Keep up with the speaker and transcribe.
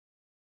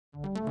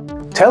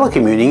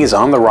Telecommuting is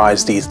on the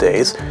rise these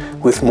days,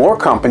 with more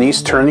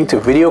companies turning to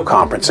video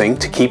conferencing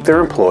to keep their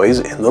employees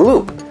in the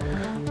loop.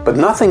 But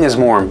nothing is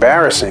more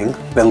embarrassing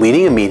than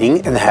leading a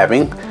meeting and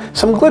having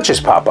some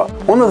glitches pop up.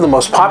 One of the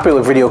most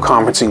popular video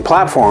conferencing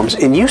platforms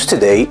in use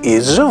today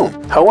is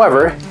Zoom.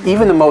 However,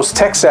 even the most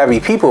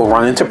tech-savvy people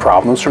run into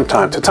problems from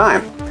time to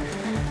time.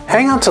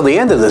 Hang on till the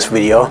end of this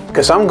video,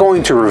 because I'm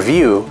going to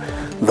review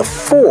the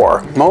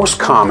 4 most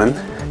common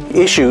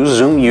issues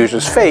Zoom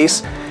users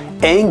face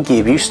and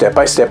give you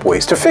step-by-step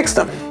ways to fix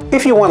them.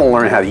 If you want to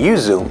learn how to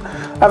use Zoom,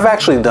 I've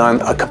actually done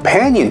a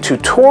companion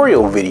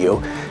tutorial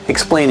video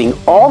explaining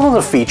all of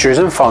the features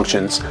and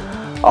functions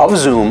of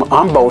Zoom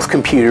on both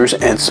computers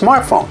and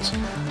smartphones.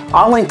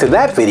 I'll link to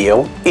that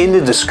video in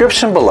the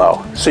description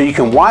below so you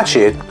can watch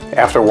it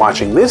after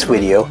watching this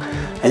video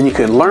and you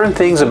can learn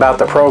things about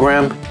the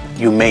program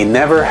you may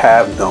never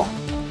have known.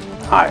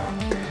 Hi,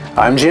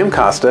 I'm Jim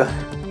Costa.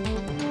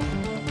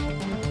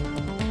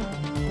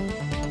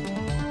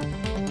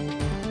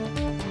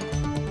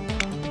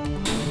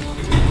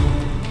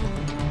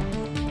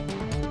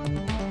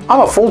 I'm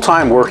a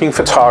full-time working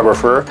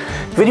photographer,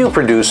 video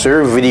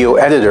producer, video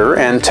editor,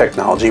 and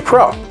technology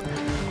pro.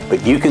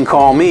 But you can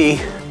call me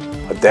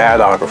a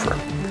dadographer.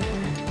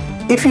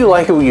 If you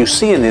like what you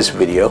see in this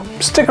video,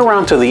 stick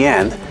around to the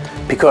end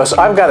because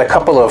I've got a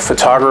couple of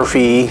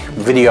photography,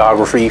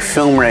 videography,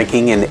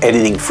 filmmaking, and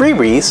editing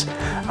freebies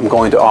I'm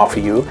going to offer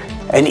you,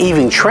 and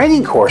even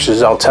training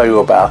courses I'll tell you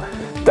about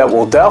that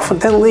will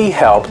definitely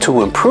help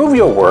to improve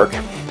your work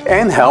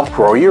and help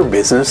grow your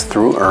business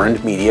through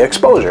earned media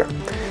exposure.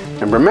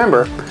 And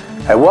remember,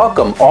 I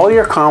welcome all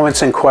your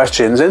comments and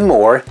questions and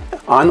more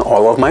on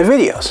all of my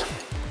videos.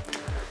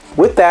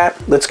 With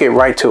that, let's get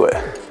right to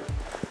it.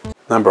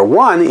 Number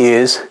 1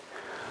 is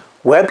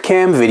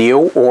webcam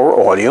video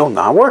or audio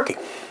not working.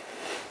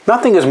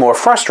 Nothing is more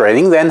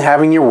frustrating than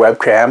having your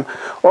webcam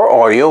or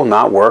audio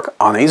not work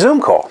on a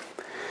Zoom call.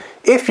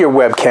 If your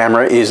web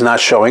camera is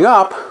not showing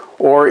up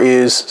or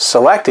is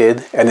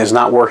selected and is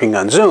not working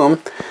on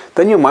Zoom,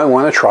 then you might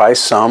want to try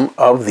some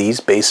of these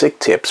basic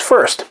tips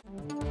first.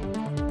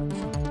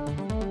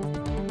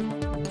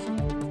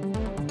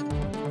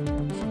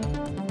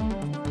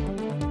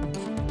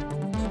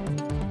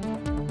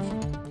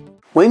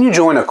 When you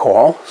join a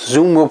call,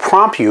 Zoom will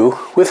prompt you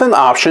with an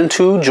option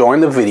to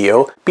join the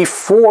video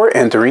before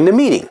entering the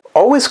meeting.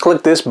 Always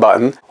click this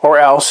button or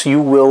else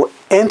you will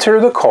enter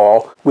the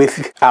call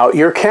without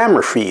your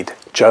camera feed,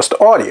 just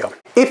audio.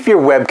 If your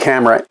web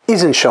camera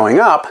isn't showing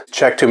up,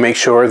 check to make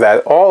sure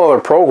that all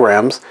other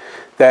programs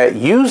that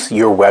use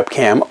your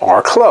webcam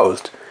are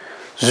closed.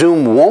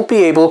 Zoom won't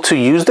be able to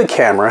use the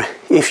camera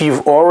if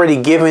you've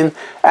already given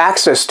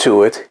access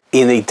to it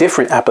in a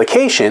different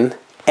application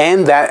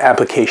and that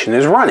application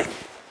is running.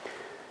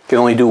 You can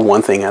only do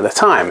one thing at a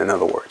time, in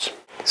other words.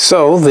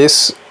 So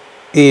this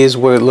is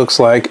what it looks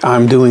like.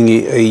 I'm doing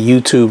a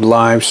YouTube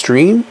live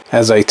stream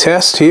as I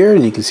test here,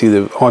 and you can see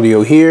the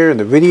audio here,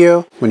 the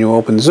video. When you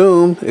open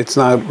Zoom, it's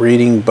not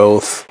reading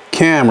both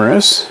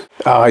cameras.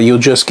 You'll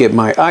just get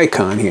my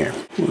icon here.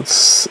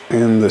 Let's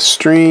end the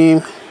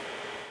stream.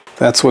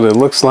 That's what it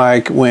looks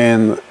like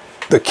when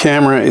the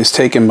camera is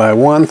taken by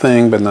one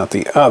thing but not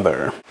the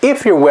other.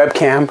 If your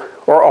webcam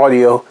or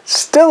audio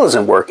still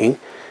isn't working,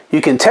 you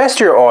can test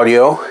your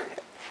audio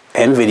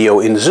and video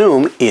in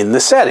Zoom in the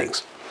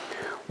settings.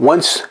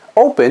 Once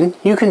open,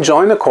 you can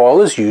join the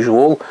call as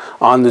usual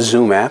on the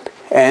Zoom app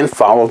and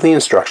follow the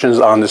instructions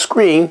on the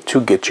screen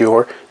to get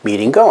your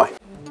meeting going.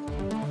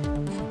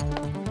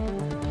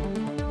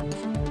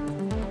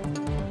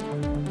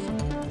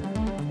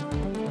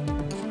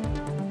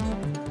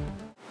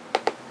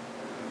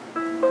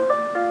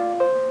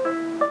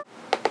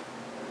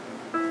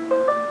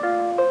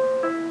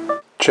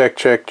 Check,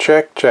 check,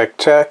 check, check,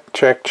 check,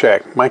 check,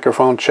 check.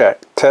 Microphone check.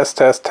 Test,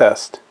 test,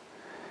 test.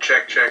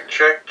 Check, check,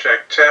 check,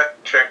 check,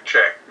 check, check,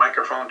 check.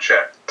 Microphone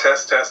check.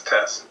 Test, test,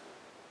 test.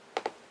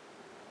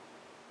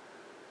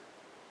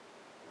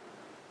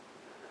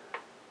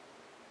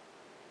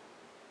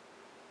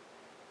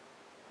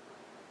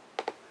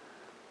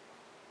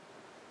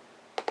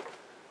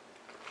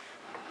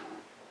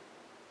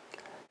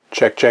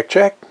 Check, check,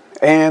 check.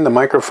 And the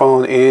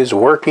microphone is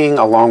working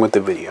along with the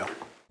video.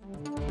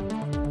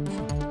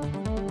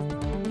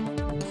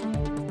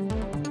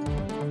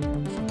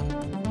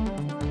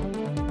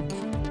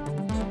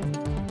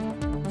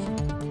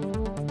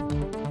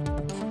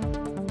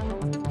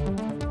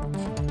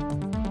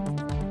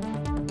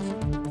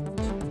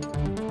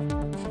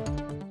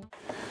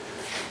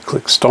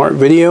 Click start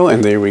video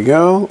and there we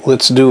go.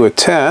 Let's do a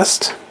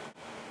test.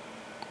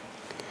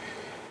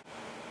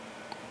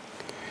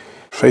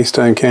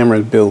 FaceTime camera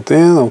is built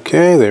in.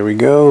 Okay, there we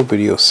go.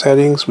 Video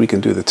settings. We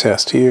can do the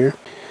test here.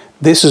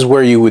 This is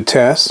where you would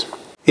test.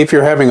 If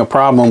you're having a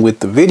problem with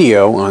the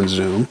video on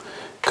Zoom,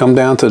 come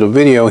down to the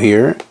video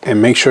here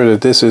and make sure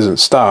that this isn't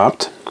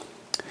stopped.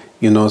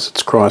 You notice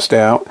it's crossed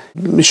out.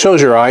 It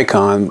shows your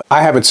icon.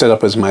 I have it set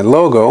up as my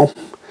logo.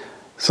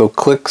 So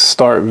click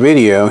start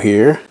video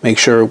here, make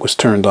sure it was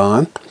turned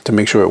on to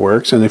make sure it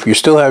works. And if you're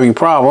still having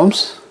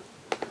problems,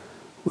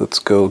 Let's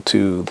go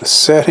to the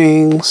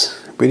settings,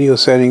 video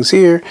settings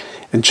here,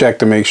 and check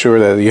to make sure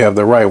that you have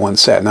the right one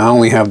set. Now I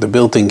only have the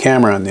built-in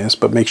camera on this,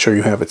 but make sure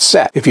you have it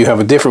set. If you have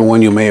a different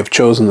one, you may have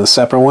chosen a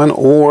separate one,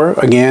 or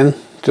again,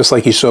 just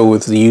like you saw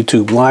with the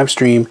YouTube live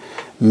stream,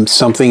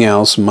 something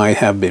else might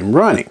have been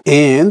running.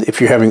 And if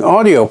you're having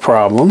audio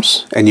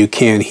problems and you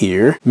can't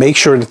hear, make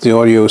sure that the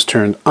audio is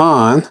turned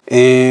on,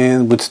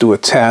 and let's do a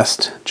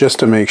test just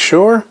to make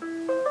sure.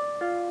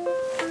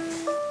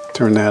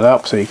 Turn that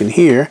up so you can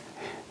hear.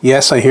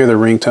 Yes, I hear the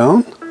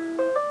ringtone.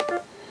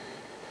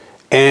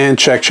 And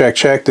check, check,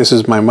 check. This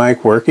is my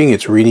mic working.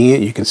 It's reading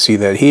it. You can see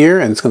that here,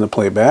 and it's going to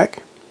play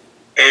back.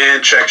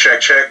 And check, check,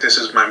 check. This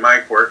is my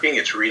mic working.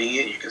 It's reading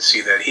it. You can see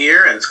that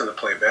here, and it's going to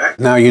play back.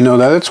 Now you know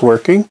that it's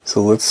working.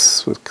 So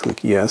let's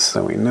click yes,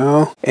 so we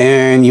know.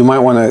 And you might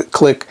want to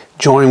click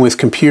join with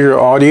computer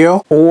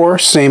audio or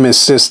same as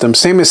system.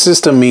 Same as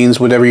system means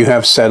whatever you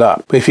have set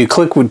up. If you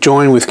click with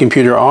join with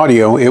computer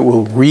audio, it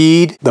will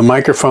read the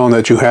microphone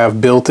that you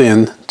have built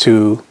in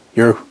to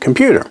your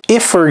computer.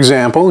 If, for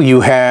example,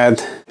 you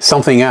had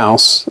something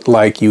else,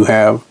 like you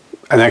have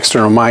an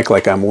external mic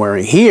like I'm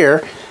wearing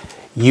here,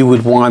 you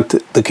would want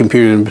the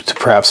computer to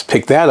perhaps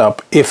pick that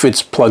up if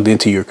it's plugged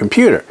into your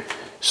computer.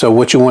 So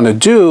what you want to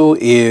do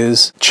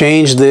is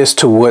change this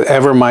to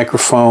whatever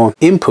microphone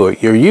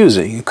input you're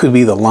using. It could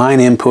be the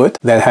line input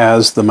that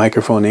has the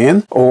microphone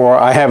in, or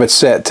I have it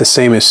set to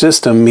same as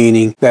system,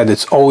 meaning that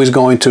it's always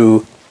going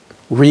to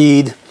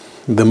read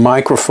the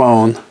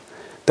microphone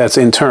that's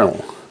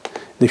internal.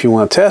 If you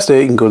want to test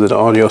it, you can go to the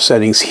audio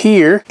settings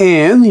here,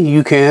 and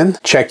you can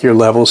check your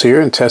levels here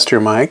and test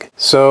your mic.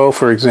 So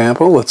for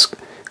example, let's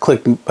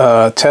click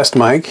test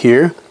mic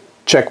here.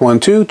 Check 1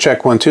 2,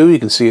 check 1 2. You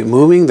can see it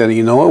moving, then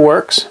you know it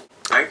works.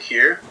 Mic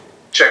here.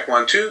 Check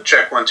 1 2,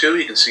 check 1 2.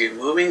 You can see it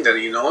moving, then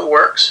you know it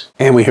works.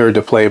 And we heard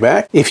the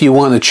playback. If you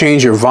want to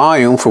change your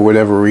volume for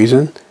whatever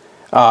reason,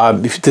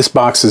 if this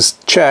box is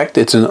checked,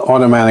 it's an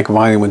automatic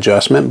volume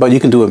adjustment, but you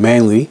can do it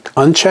manually.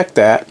 Uncheck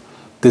that.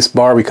 This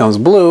bar becomes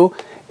blue,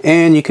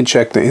 and you can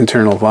check the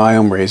internal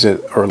volume, raise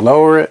it or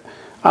lower it.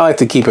 I like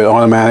to keep it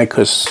automatic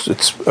because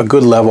it's a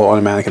good level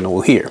automatic and it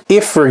will hear.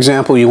 If, for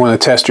example, you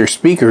want to test your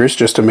speakers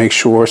just to make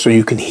sure so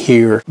you can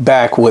hear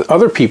back what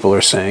other people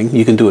are saying,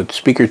 you can do a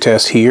speaker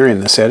test here in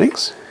the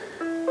settings.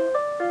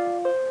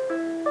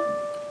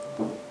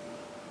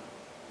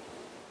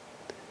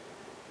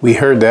 We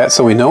heard that,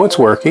 so we know it's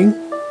working.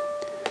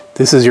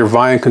 This is your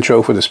volume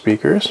control for the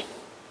speakers.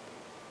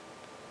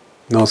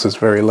 Notice it's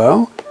very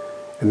low,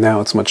 and now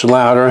it's much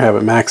louder. I have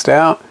it maxed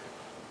out.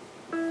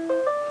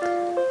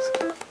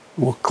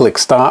 We'll click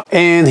stop,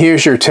 and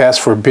here's your test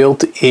for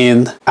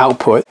built-in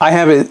output. I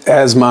have it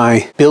as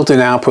my built-in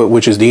output,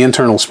 which is the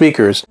internal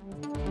speakers.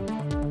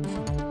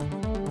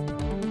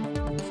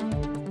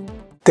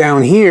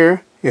 Down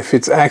here, if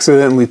it's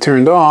accidentally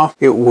turned off,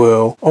 it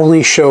will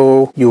only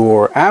show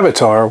your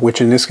avatar, which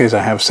in this case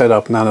I have set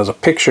up not as a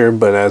picture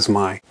but as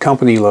my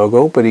company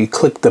logo. But you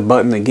click the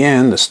button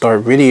again to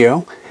start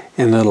video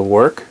and it'll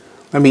work.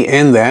 Let me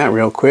end that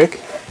real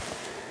quick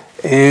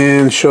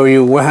and show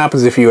you what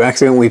happens if you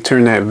accidentally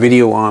turn that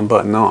video on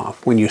button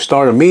off. When you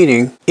start a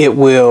meeting, it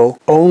will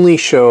only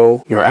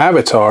show your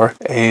avatar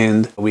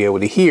and you'll be able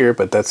to hear,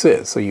 but that's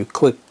it. So you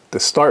click the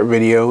start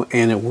video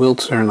and it will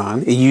turn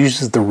on. It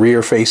uses the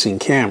rear facing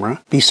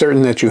camera. Be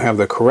certain that you have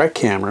the correct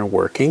camera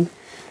working.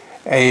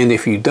 And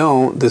if you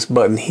don't, this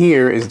button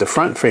here is the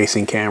front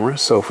facing camera.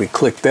 So if we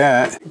click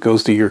that, it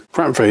goes to your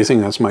front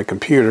facing, that's my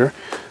computer.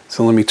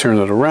 So let me turn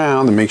it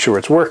around and make sure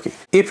it's working.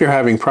 If you're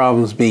having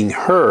problems being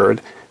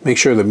heard, make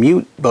sure the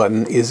mute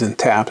button isn't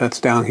tapped. That's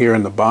down here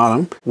in the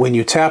bottom. When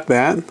you tap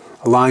that,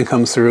 a line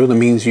comes through. That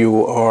means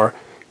you are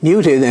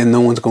muted and no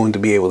one's going to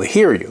be able to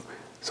hear you.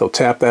 So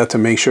tap that to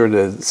make sure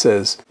that it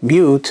says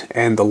mute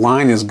and the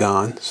line is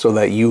gone so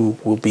that you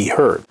will be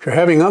heard. If you're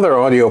having other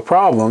audio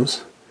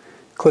problems,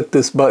 click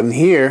this button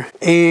here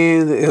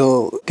and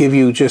it'll give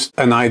you just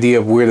an idea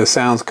of where the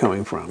sound's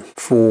coming from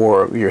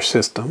for your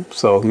system.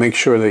 So make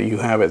sure that you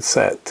have it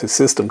set to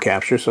system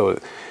capture so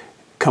it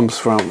comes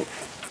from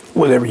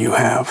whatever you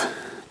have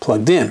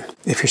plugged in.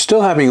 If you're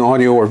still having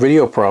audio or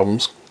video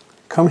problems,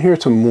 come here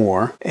to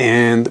more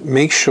and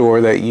make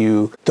sure that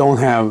you don't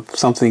have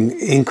something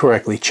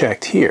incorrectly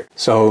checked here.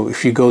 So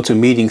if you go to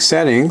meeting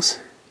settings,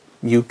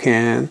 you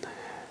can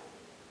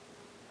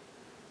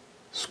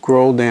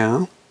scroll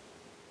down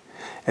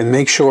and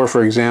make sure,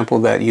 for example,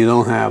 that you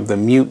don't have the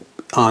mute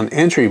on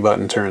entry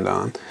button turned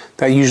on.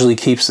 That usually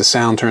keeps the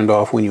sound turned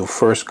off when you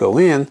first go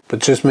in, but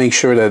just make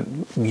sure that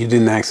you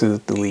didn't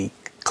accidentally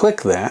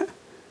click that.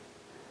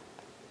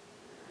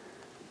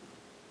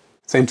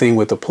 Same thing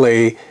with the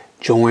play,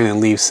 join,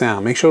 and leave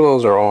sound. Make sure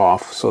those are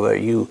off so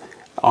that you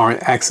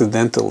aren't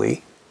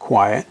accidentally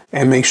quiet.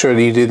 And make sure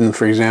that you didn't,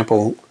 for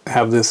example,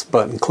 have this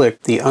button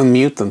clicked, the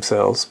unmute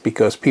themselves,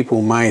 because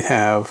people might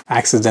have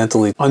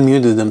accidentally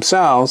unmuted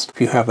themselves if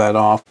you have that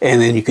off,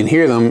 and then you can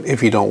hear them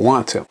if you don't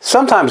want to.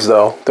 Sometimes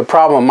though, the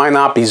problem might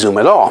not be Zoom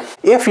at all.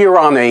 If you're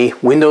on a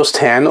Windows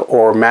 10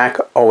 or Mac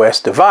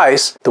OS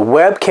device, the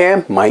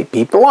webcam might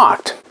be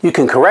blocked. You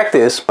can correct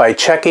this by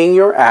checking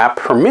your app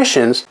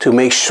permissions to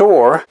make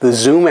sure the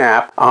Zoom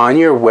app on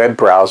your web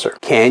browser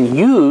can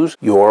use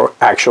your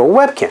actual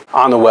webcam.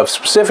 On the web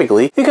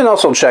specifically, you can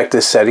also check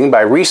this setting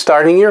by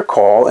restarting your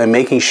call and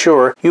making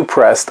sure you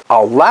pressed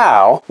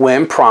allow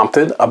when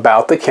prompted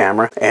about the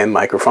camera and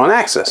microphone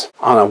access.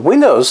 On a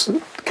Windows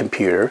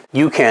computer,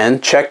 you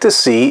can check to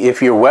see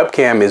if your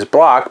webcam is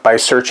blocked by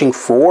searching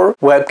for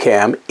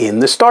webcam in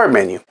the start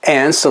menu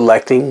and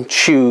selecting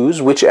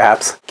choose which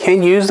apps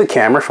can use the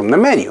camera from the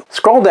menu.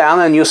 Scroll down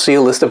and you'll see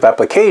a list of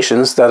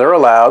applications that are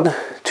allowed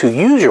to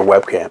use your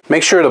webcam.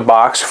 Make sure the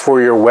box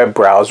for your web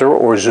browser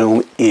or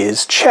Zoom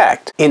is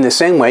checked. In the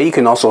same way, you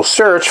can also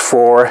search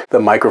for the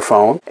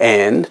microphone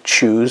and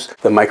choose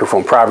the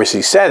microphone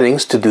privacy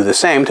settings to do the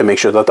same to make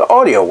sure that the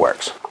audio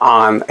works.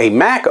 On a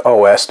Mac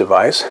OS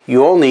device,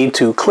 you'll need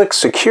to click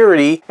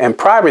security and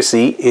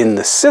privacy in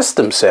the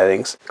system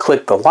settings,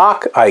 click the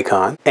lock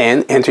icon,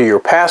 and enter your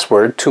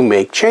password to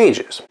make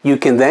changes. You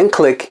can then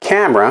click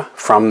camera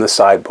from the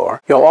sidebar.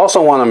 You'll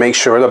also want to make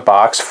sure the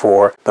box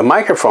for the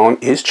microphone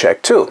is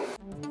checked too.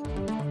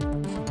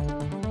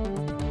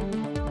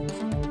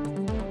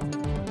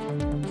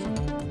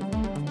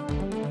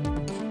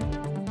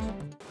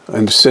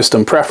 Under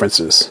system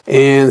preferences,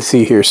 and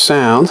see here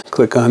sound,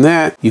 click on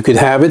that. You could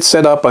have it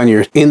set up on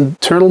your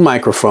internal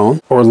microphone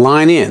or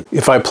line in.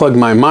 If I plug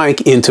my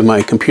mic into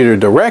my computer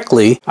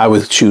directly, I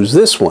would choose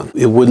this one.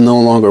 It would no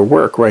longer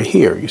work right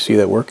here. You see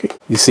that working?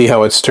 You see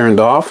how it's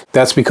turned off?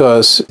 That's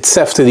because it's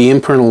set to the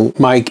internal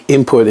mic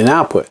input and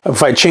output.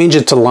 If I change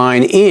it to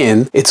line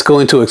in, it's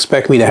going to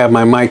expect me to have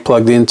my mic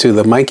plugged into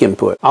the mic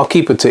input. I'll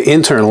keep it to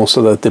internal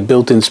so that the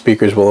built-in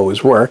speakers will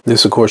always work.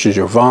 This of course is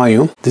your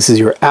volume. This is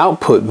your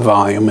output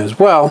volume as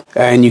well,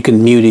 and you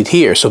can mute it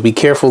here. So be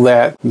careful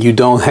that you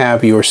don't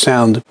have your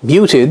sound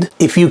muted.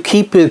 If you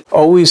keep it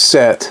always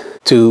set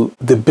to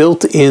the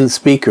built-in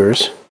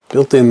speakers,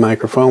 built-in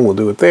microphone, we'll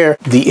do it there.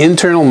 The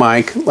internal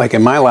mic, like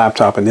in my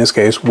laptop in this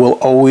case, will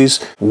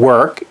always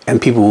work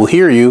and people will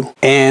hear you,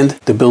 and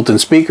the built-in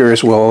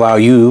speakers will allow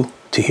you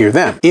to hear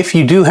them. If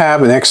you do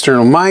have an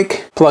external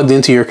mic plugged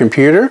into your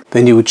computer,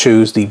 then you would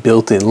choose the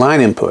built-in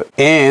line input.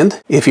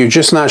 And if you're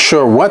just not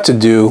sure what to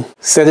do,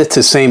 set it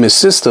to same as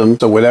system.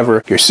 So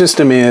whatever your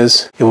system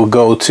is, it will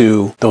go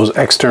to those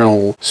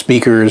external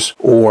speakers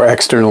or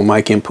external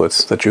mic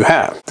inputs that you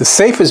have. The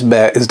safest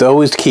bet is to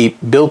always keep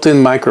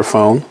built-in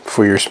microphone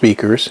for your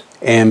speakers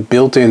and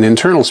built-in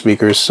internal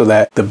speakers so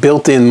that the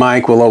built-in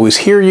mic will always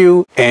hear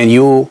you and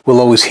you will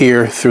always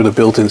hear through the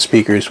built-in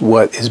speakers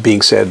what is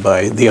being said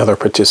by the other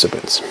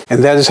participants.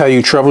 And that is how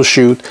you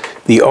troubleshoot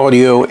the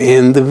audio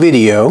and the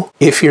video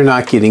if you're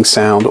not getting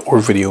sound or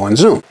video on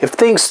Zoom. If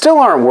things still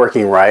aren't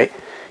working right,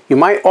 you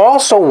might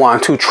also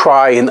want to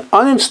try and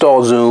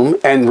uninstall Zoom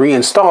and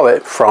reinstall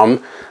it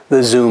from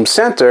the Zoom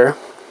Center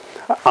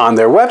on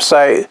their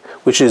website,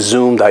 which is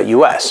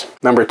zoom.us.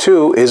 Number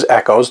 2 is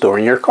echoes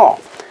during your call.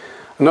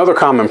 Another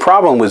common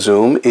problem with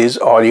Zoom is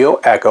audio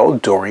echo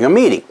during a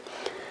meeting.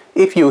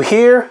 If you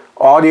hear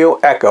audio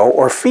echo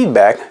or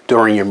feedback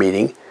during your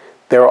meeting,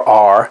 there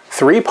are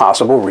 3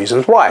 possible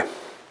reasons why.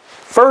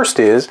 First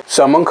is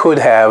someone could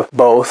have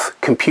both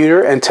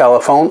computer and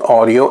telephone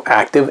audio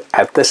active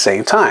at the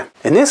same time.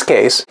 In this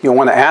case, you'll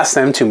want to ask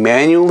them to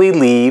manually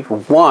leave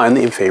one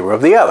in favor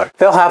of the other.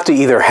 They'll have to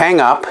either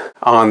hang up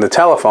on the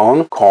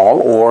telephone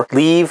call or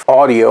leave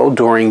audio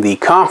during the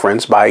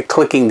conference by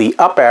clicking the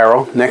up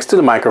arrow next to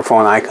the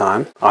microphone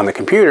icon on the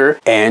computer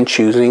and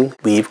choosing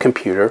leave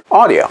computer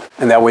audio.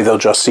 And that way they'll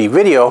just see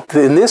video.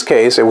 In this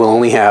case, it will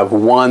only have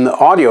one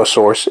audio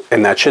source,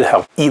 and that should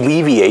help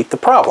alleviate the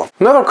problem.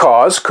 Another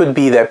cause could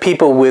be that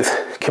people with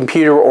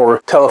computer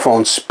or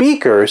telephone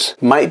speakers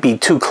might be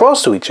too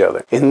close to each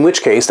other, in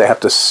which case they have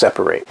to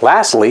separate.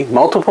 Lastly,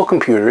 multiple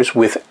computers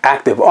with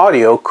active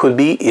audio could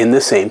be in the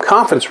same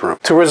conference room.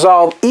 To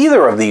resolve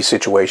either of these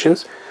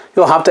situations,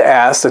 you'll have to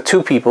ask the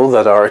 2 people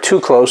that are too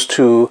close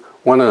to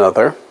one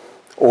another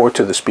or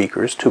to the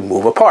speakers to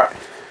move apart,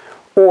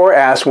 or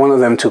ask one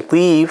of them to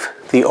leave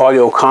the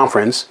audio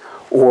conference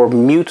or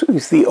mute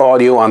the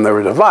audio on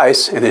their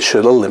device, and it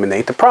should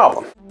eliminate the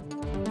problem.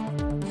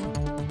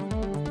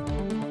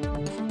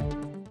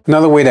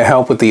 Another way to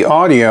help with the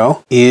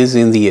audio is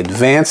in the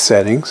advanced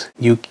settings.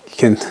 You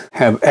can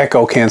have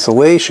echo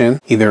cancellation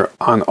either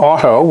on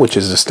auto, which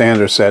is the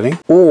standard setting,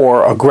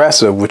 or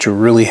aggressive, which will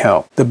really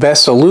help. The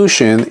best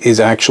solution is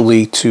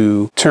actually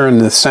to turn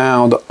the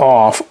sound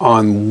off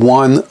on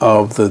one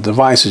of the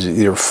devices,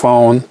 either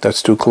phone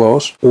that's too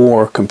close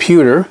or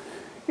computer.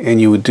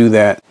 And you would do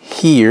that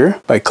here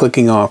by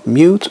clicking off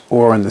mute,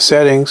 or in the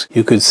settings,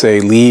 you could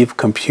say leave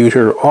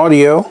computer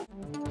audio.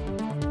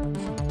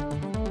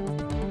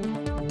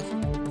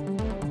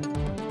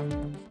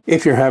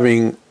 If you're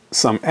having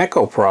some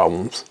echo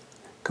problems,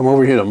 come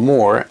over here to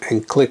more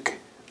and click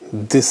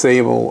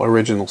disable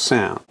original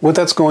sound. What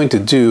that's going to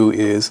do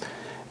is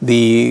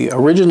the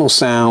original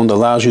sound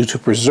allows you to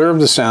preserve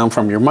the sound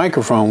from your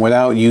microphone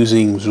without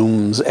using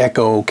Zoom's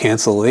echo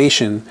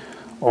cancellation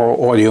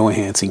or audio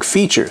enhancing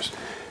features.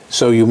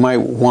 So you might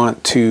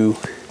want to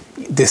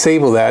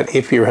disable that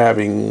if you're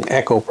having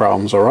echo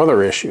problems or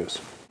other issues.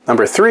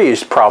 Number 3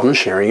 is problem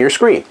sharing your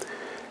screen.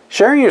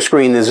 Sharing your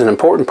screen is an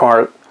important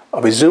part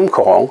of a Zoom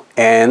call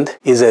and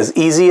is as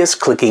easy as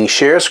clicking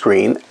share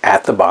screen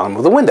at the bottom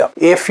of the window.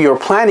 If you're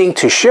planning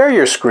to share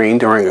your screen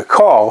during a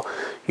call,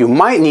 you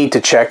might need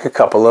to check a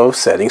couple of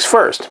settings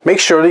first. Make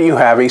sure that you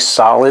have a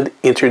solid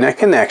internet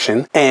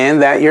connection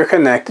and that you're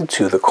connected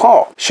to the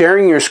call.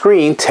 Sharing your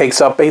screen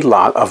takes up a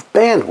lot of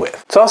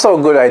bandwidth. It's also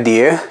a good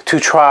idea to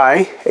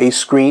try a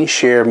screen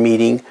share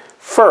meeting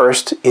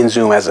first in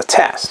Zoom as a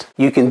test.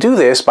 You can do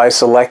this by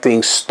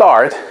selecting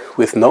Start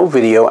with no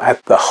video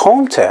at the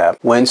Home tab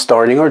when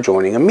starting or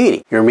joining a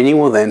meeting. Your meeting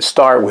will then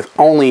start with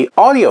only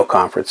audio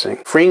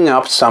conferencing, freeing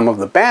up some of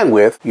the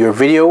bandwidth. Your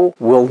video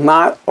will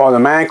not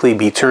automatically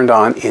be turned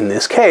on in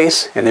this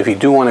case, and if you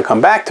do want to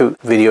come back to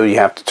video, you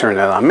have to turn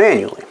that on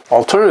manually.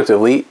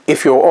 Alternatively,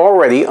 if you're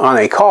already on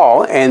a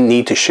call and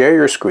need to share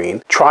your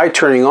screen, try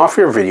turning off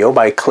your video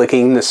by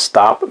clicking the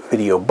Stop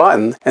Video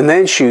button and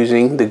then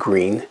choosing the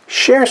green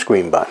Share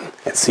Screen button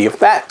and see if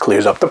that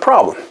clears up the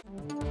problem.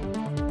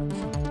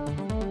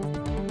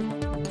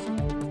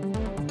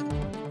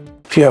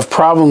 If you have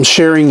problems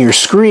sharing your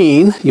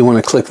screen, you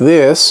want to click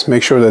this,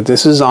 make sure that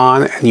this is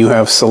on and you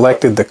have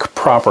selected the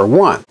proper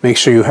one. Make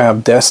sure you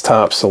have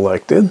desktop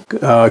selected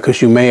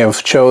because you may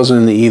have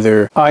chosen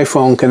either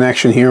iPhone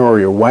connection here or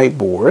your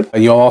whiteboard.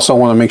 You'll also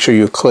want to make sure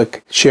you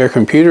click Share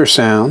Computer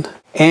Sound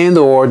and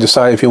or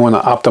decide if you want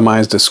to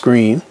optimize the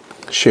screen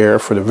share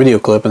for the video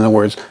clip. In other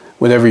words,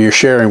 whatever you're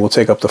sharing will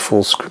take up the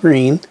full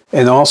screen.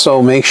 And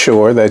also make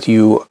sure that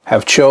you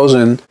have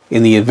chosen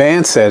in the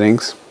advanced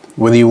settings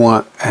whether you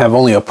have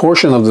only a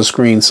portion of the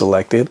screen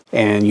selected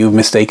and you've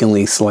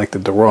mistakenly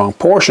selected the wrong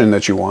portion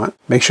that you want.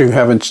 Make sure you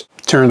haven't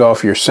turned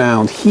off your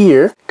sound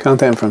here,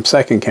 content from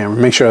second camera.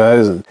 Make sure that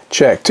isn't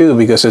checked too,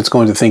 because it's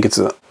going to think it's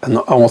an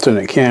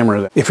alternate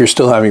camera. If you're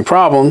still having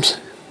problems,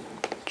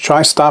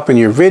 try stopping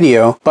your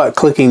video but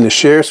clicking the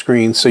share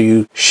screen so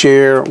you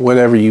share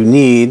whatever you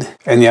need,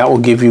 and that will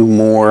give you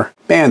more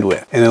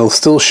bandwidth. And it'll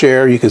still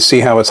share. You can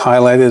see how it's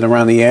highlighted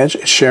around the edge.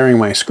 It's sharing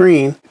my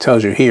screen. It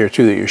tells you here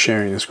too that you're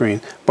sharing the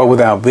screen, but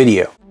without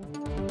video.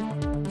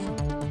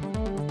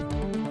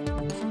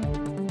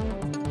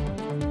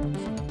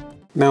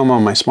 Now I'm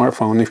on my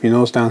smartphone. If you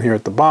notice down here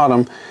at the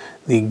bottom,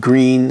 the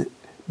green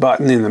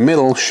button in the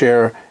middle,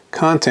 Share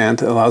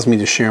Content, allows me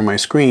to share my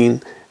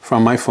screen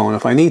from my phone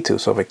if I need to.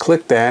 So if I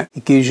click that,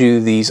 it gives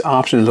you these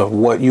options of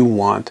what you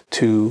want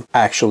to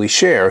actually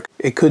share.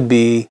 It could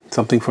be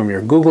something from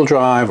your Google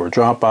Drive or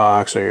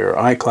Dropbox or your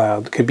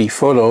iCloud. It could be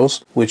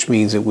photos, which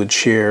means it would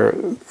share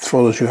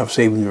photos you have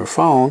saved in your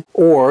phone.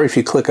 Or if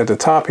you click at the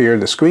top here,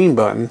 the screen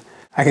button,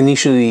 I can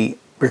usually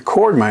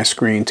record my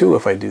screen too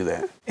if I do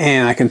that.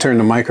 And I can turn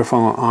the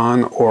microphone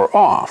on or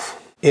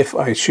off if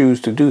I choose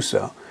to do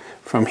so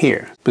from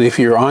here. But if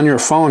you're on your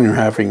phone, you're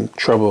having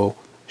trouble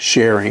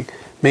sharing,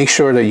 make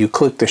sure that you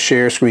click the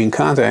Share Screen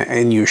Content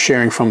and you're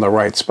sharing from the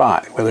right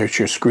spot, whether it's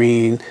your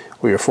screen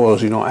or your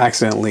photos, you don't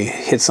accidentally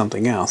hit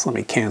something else. Let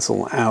me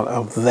cancel out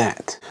of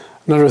that.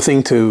 Another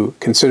thing to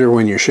consider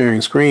when you're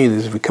sharing screen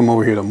is if we come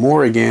over here to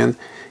More again,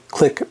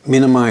 click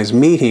Minimize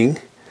Meeting,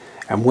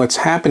 and what's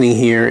happening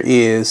here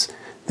is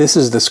this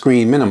is the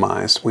screen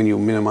minimized when you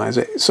minimize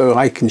it. So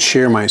I can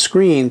share my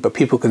screen, but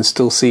people can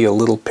still see a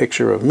little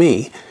picture of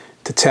me.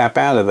 To tap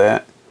out of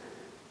that,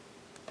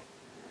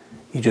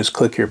 you just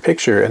click your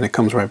picture and it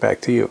comes right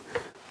back to you.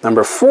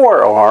 Number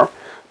 4 are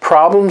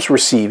problems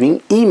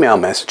receiving email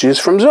messages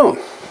from Zoom.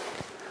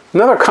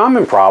 Another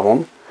common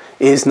problem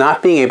is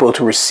not being able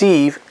to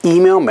receive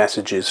email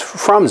messages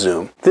from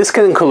Zoom. This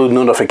can include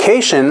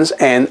notifications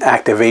and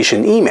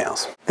activation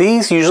emails.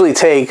 These usually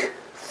take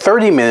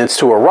 30 minutes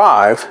to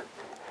arrive,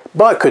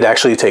 but could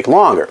actually take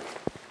longer.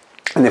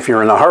 And if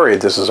you're in a hurry,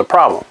 this is a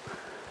problem.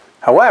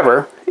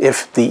 However,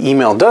 if the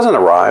email doesn't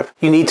arrive,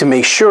 you need to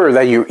make sure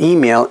that your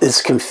email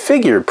is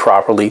configured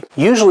properly.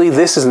 Usually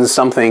this isn't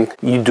something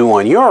you do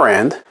on your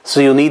end, so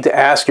you'll need to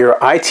ask your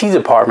IT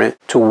department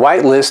to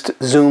whitelist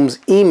Zoom's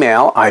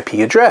email IP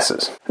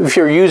addresses. If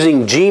you're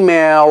using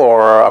Gmail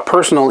or a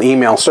personal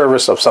email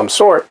service of some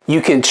sort,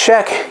 you can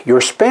check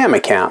your spam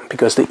account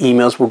because the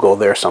emails will go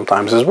there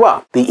sometimes as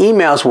well. The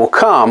emails will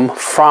come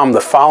from the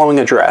following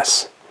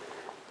address: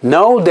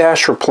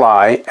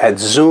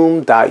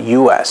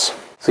 no-reply@zoom.us.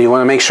 So you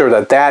want to make sure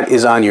that that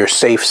is on your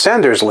safe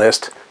senders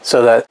list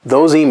so that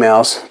those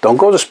emails don't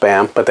go to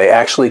spam, but they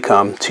actually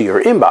come to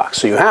your inbox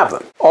so you have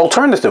them.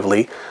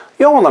 Alternatively,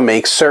 you'll want to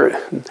make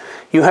certain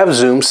you have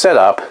Zoom set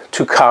up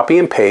to copy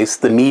and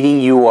paste the meeting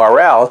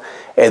URL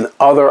and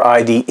other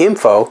ID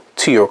info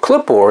to your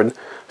clipboard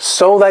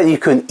so that you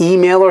can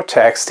email or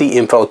text the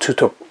info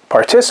to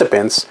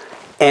participants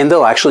and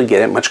they'll actually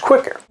get it much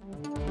quicker.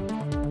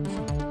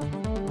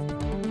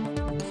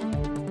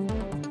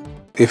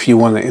 If you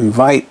want to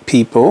invite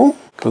people,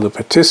 go to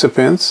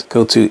participants,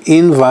 go to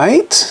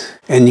invite,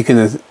 and you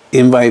can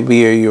invite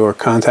via your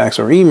contacts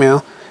or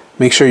email.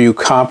 Make sure you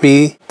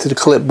copy to the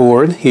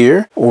clipboard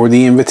here, or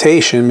the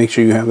invitation, make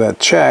sure you have that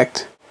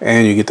checked,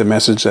 and you get the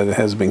message that it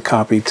has been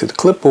copied to the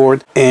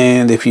clipboard.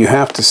 And if you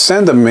have to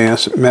send a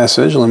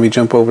message, let me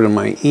jump over to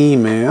my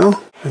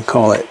email and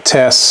call it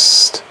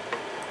test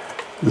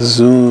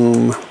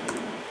Zoom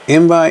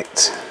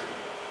invite.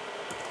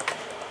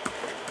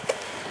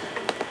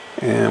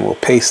 And we'll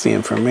paste the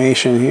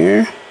information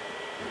here.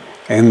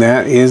 And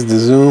that is the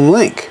Zoom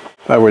link.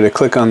 If I were to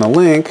click on the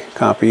link,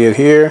 copy it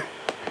here,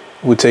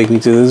 it would take me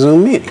to the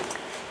Zoom meeting.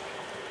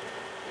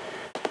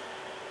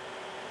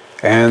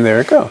 And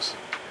there it goes.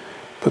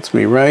 Puts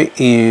me right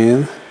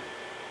in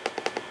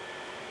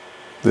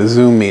the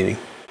Zoom meeting.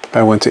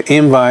 I went to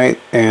invite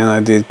and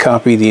I did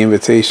copy the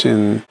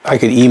invitation. I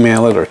could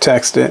email it or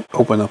text it.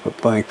 Open up a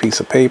blank piece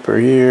of paper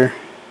here.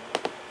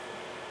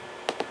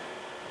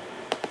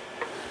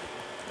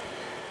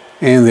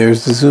 And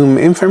there's the Zoom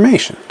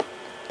information.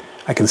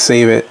 I can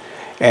save it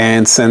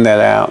and send that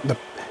out. It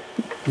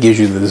gives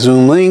you the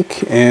Zoom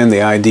link and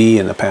the ID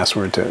and the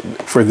password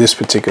for this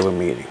particular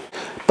meeting.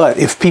 But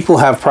if people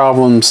have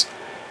problems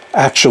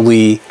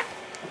actually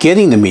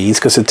getting the meetings,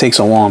 because it takes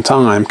a long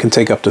time, can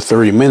take up to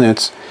 30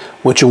 minutes,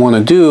 what you want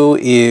to do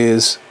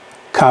is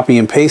copy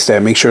and paste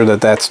that. Make sure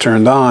that that's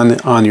turned on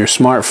your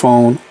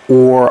smartphone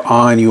or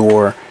on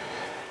your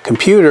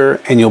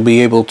computer, and you'll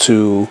be able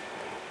to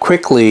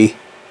quickly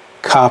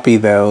copy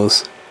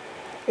those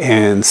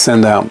and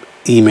send out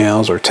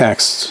emails or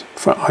texts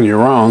on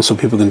your own so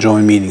people can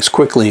join meetings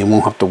quickly and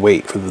won't have to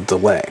wait for the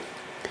delay.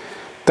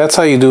 That's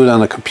how you do it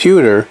on a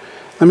computer.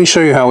 Let me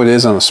show you how it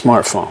is on a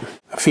smartphone.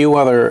 A few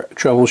other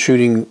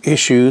troubleshooting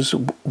issues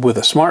with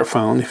a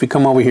smartphone. If you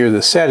come over here to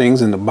the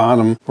settings in the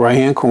bottom right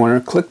hand corner,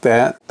 click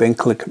that, then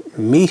click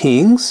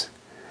meetings.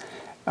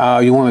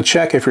 You want to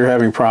check if you're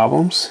having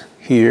problems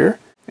here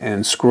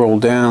and scroll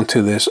down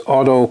to this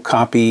auto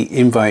copy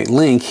invite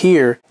link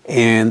here.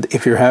 And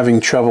if you're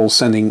having trouble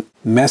sending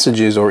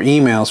messages or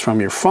emails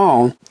from your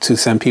phone to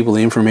send people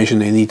the information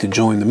they need to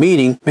join the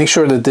meeting, make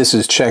sure that this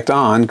is checked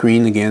on.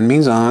 Green again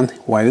means on,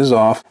 white is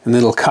off, and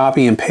it'll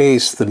copy and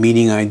paste the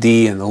meeting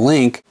ID and the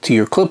link to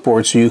your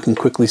clipboard so you can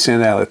quickly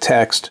send out a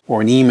text or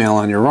an email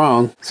on your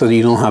own so that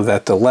you don't have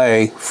that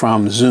delay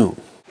from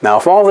Zoom. Now,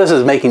 if all this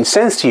is making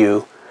sense to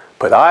you,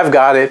 but I've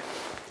got it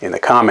in the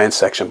comments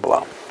section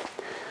below.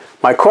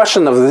 My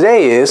question of the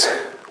day is,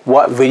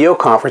 what video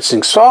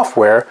conferencing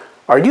software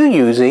are you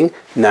using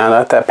now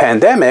that the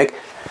pandemic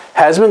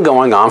has been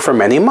going on for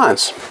many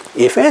months,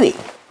 if any?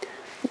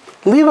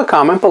 Leave a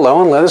comment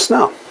below and let us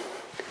know.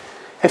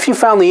 If you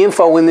found the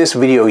info in this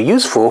video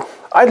useful,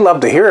 I'd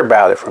love to hear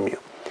about it from you.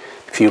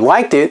 If you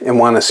liked it and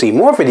want to see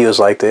more videos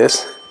like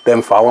this,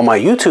 then follow my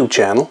YouTube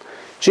channel,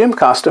 Jim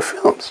Costa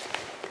Films.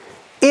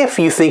 If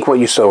you think what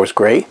you saw was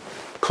great,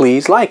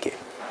 please like it.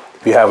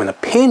 If you have an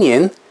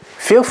opinion,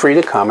 feel free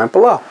to comment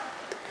below.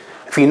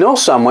 If you know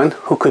someone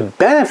who could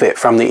benefit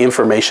from the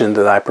information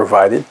that I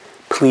provided,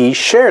 please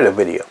share the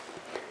video.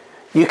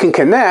 You can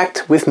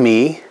connect with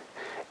me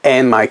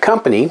and my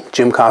company,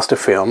 Jim Costa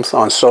Films,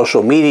 on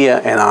social media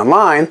and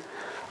online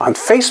on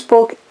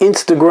Facebook,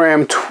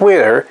 Instagram,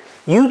 Twitter,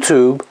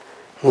 YouTube,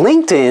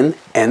 LinkedIn,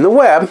 and the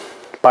web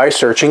by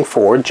searching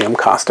for Jim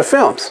Costa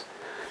Films.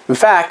 In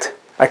fact,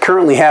 I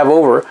currently have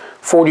over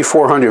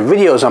 4,400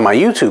 videos on my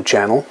YouTube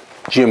channel,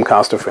 Jim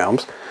Costa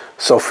Films,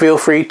 so feel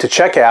free to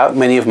check out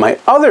many of my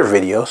other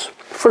videos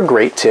for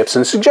great tips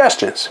and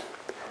suggestions.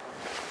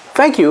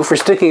 Thank you for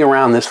sticking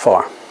around this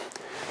far.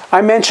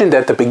 I mentioned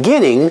at the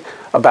beginning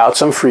about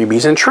some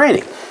freebies and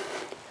training.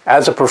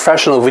 As a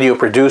professional video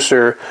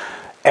producer,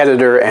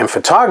 editor, and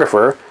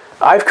photographer,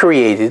 I've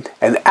created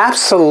an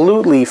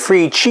absolutely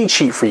free cheat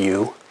sheet for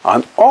you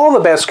on all the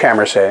best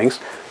camera settings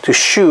to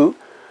shoot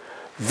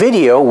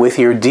video with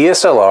your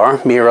DSLR,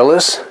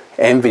 mirrorless,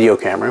 and video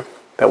camera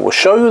that will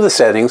show you the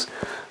settings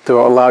to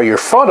allow your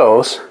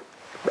photos,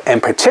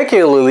 and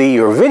particularly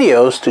your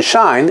videos, to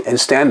shine and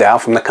stand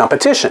out from the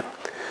competition.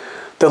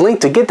 The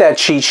link to get that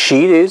cheat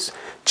sheet is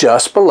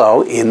just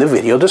below in the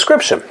video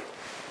description.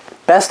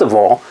 Best of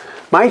all,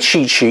 my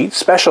cheat sheet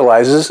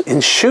specializes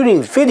in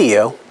shooting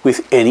video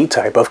with any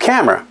type of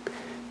camera.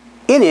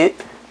 In it,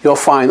 you'll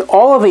find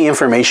all of the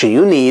information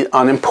you need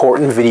on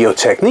important video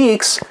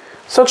techniques,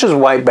 such as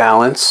white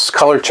balance,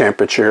 color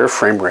temperature,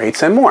 frame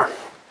rates, and more.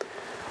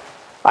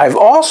 I've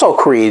also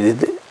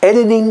created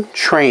editing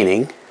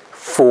training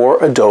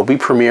for Adobe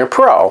Premiere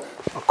Pro,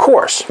 of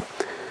course.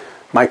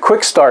 My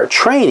quick start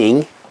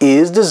training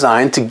is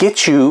designed to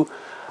get you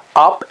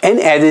up and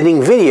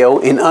editing video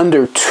in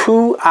under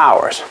 2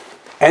 hours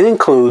and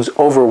includes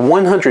over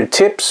 100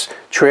 tips,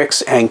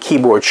 tricks, and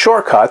keyboard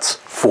shortcuts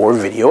for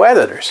video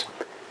editors.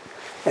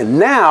 And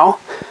now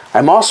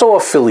I'm also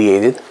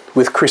affiliated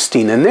with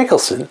Christina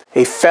Nicholson,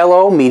 a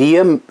fellow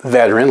media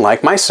veteran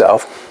like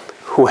myself,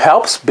 who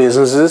helps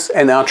businesses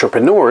and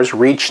entrepreneurs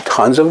reach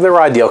tons of their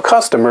ideal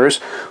customers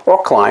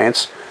or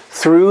clients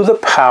through the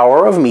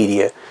power of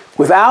media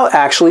without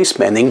actually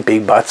spending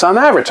big bucks on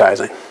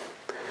advertising.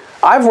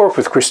 I've worked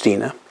with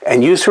Christina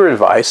and used her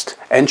advice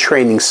and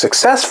training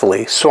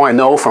successfully, so I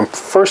know from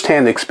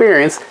first-hand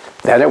experience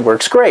that it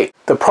works great.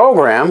 The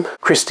program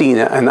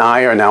Christina and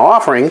I are now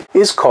offering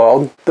is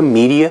called the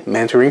Media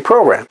Mentoring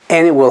Program,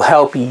 and it will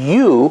help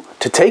you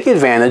to take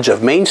advantage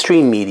of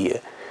mainstream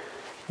media.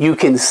 You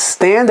can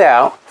stand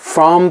out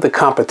from the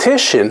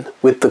competition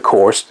with the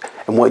course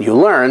and what you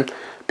learn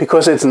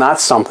because it's not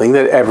something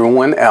that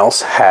everyone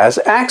else has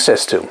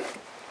access to.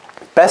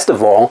 Best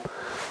of all,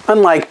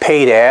 unlike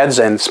paid ads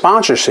and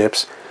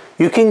sponsorships,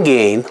 you can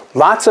gain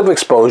lots of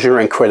exposure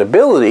and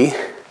credibility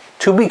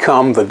to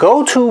become the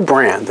go-to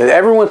brand that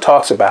everyone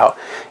talks about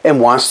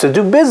and wants to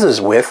do business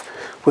with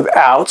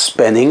without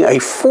spending a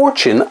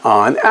fortune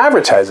on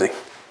advertising.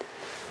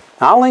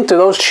 I'll link to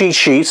those cheat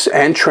sheets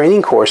and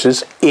training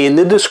courses in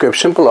the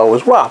description below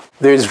as well.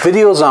 There's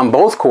videos on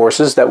both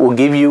courses that will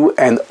give you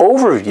an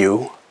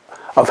overview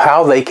of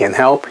how they can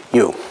help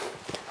you.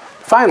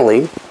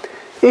 Finally,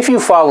 if you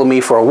follow me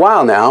for a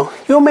while now,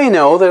 you may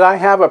know that I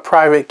have a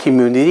private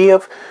community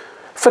of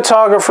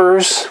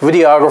photographers,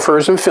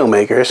 videographers, and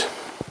filmmakers,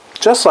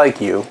 just like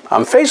you,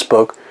 on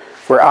Facebook,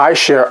 where I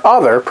share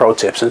other pro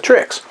tips and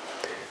tricks.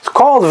 It's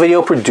called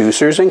Video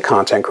Producers and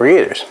Content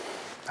Creators.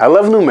 I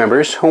love new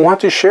members who want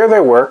to share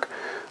their work,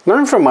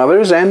 learn from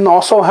others, and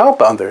also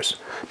help others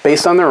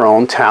based on their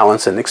own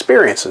talents and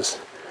experiences.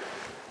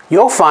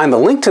 You'll find the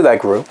link to that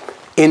group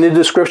in the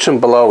description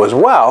below as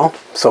well,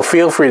 so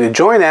feel free to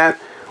join that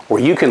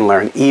where you can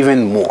learn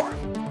even more.